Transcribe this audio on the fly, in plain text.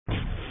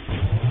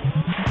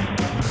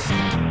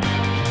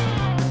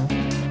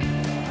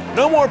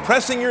No more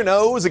pressing your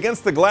nose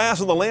against the glass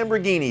of the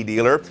Lamborghini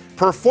dealer.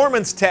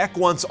 Performance tech,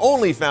 once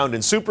only found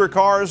in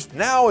supercars,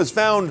 now is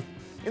found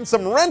in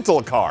some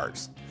rental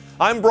cars.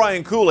 I'm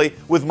Brian Cooley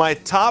with my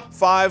top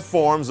 5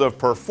 forms of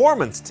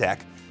performance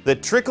tech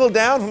that trickle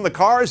down from the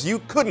cars you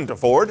couldn't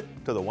afford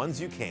to the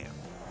ones you can.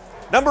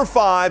 Number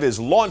 5 is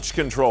launch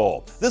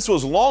control. This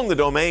was long the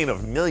domain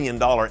of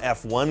million-dollar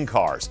F1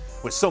 cars,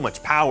 with so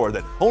much power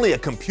that only a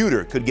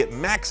computer could get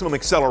maximum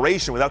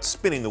acceleration without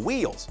spinning the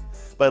wheels.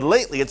 But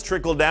lately it's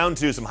trickled down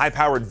to some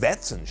high-powered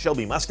Vettes and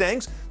Shelby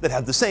Mustangs that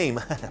have the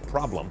same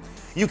problem.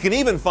 You can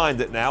even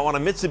find it now on a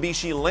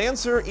Mitsubishi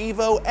Lancer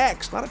Evo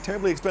X, not a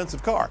terribly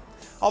expensive car.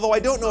 Although I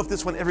don't know if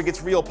this one ever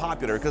gets real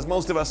popular because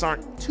most of us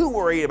aren't too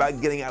worried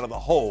about getting out of the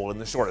hole in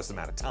the shortest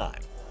amount of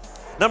time.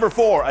 Number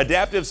 4,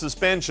 adaptive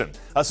suspension.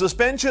 A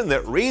suspension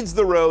that reads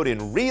the road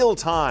in real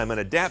time and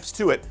adapts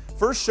to it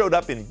first showed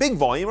up in big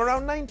volume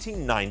around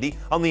 1990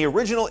 on the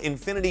original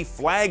Infiniti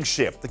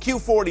flagship, the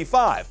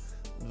Q45.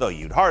 Though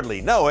you'd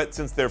hardly know it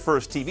since their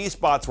first TV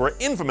spots were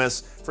infamous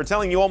for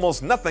telling you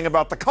almost nothing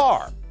about the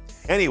car.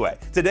 Anyway,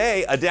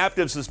 today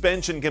adaptive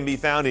suspension can be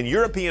found in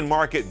European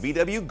market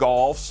VW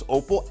Golfs,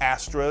 Opel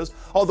Astras,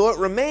 although it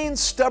remains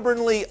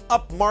stubbornly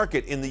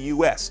upmarket in the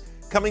US,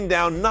 coming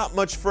down not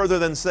much further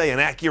than, say, an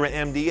Acura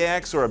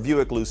MDX or a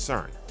Buick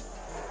Lucerne.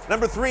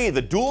 Number 3,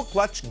 the dual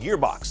clutch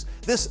gearbox.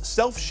 This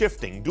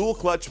self-shifting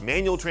dual-clutch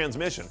manual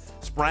transmission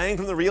sprang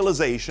from the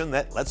realization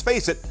that, let's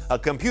face it, a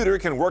computer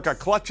can work a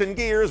clutch and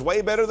gears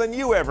way better than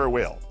you ever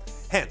will.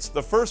 Hence,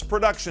 the first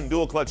production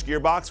dual-clutch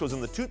gearbox was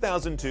in the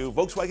 2002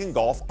 Volkswagen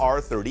Golf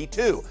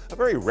R32, a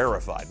very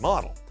rarefied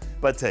model.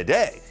 But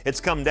today,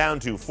 it's come down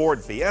to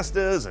Ford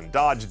Fiestas and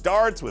Dodge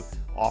Darts with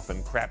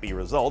often crappy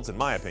results in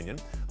my opinion,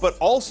 but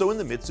also in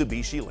the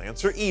Mitsubishi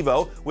Lancer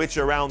Evo, which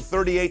around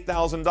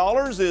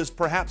 $38,000 is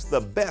perhaps the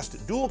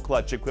best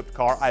dual-clutch equipped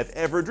car I've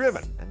ever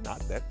driven, and not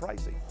that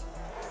pricey.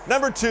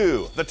 Number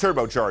 2, the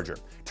Turbocharger.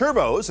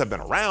 Turbos have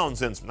been around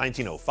since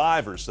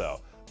 1905 or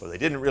so, but they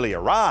didn't really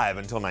arrive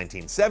until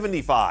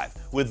 1975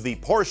 with the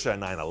Porsche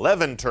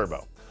 911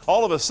 Turbo.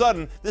 All of a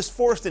sudden, this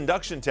forced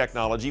induction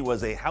technology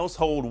was a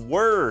household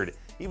word,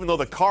 even though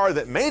the car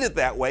that made it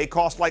that way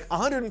cost like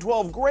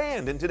 112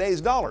 grand in today's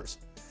dollars.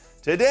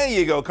 Today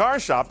you go car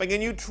shopping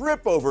and you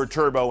trip over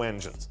turbo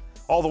engines,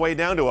 all the way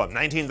down to a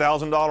 $19,000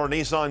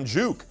 Nissan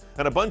Juke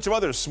and a bunch of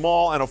other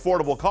small and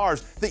affordable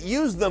cars that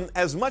use them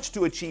as much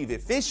to achieve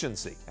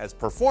efficiency as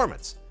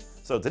performance.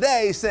 So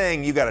today,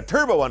 saying you got a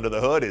turbo under the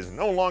hood is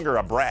no longer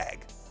a brag.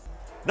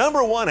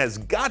 Number 1 has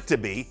got to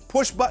be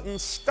push-button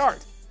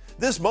start.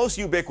 This most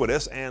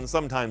ubiquitous and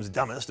sometimes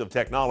dumbest of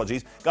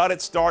technologies got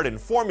its start in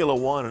Formula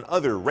One and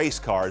other race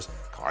cars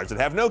that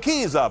have no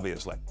keys,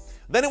 obviously.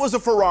 Then it was a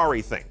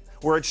Ferrari thing,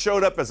 where it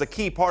showed up as a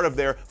key part of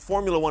their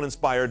Formula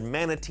One-inspired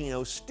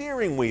Manatino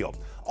steering wheel.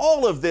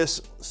 All of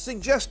this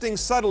suggesting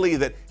subtly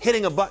that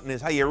hitting a button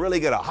is how you really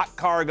get a hot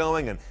car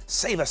going and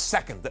save a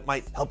second that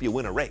might help you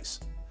win a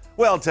race.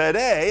 Well,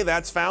 today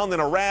that's found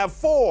in a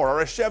RAV4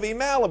 or a Chevy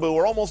Malibu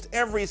or almost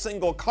every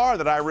single car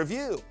that I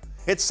review.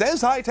 It says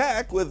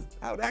high-tech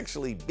without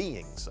actually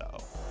being so.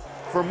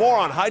 For more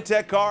on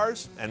high-tech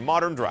cars and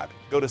modern driving,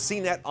 go to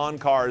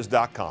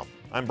CNETOnCars.com.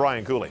 I'm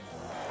Brian Cooley.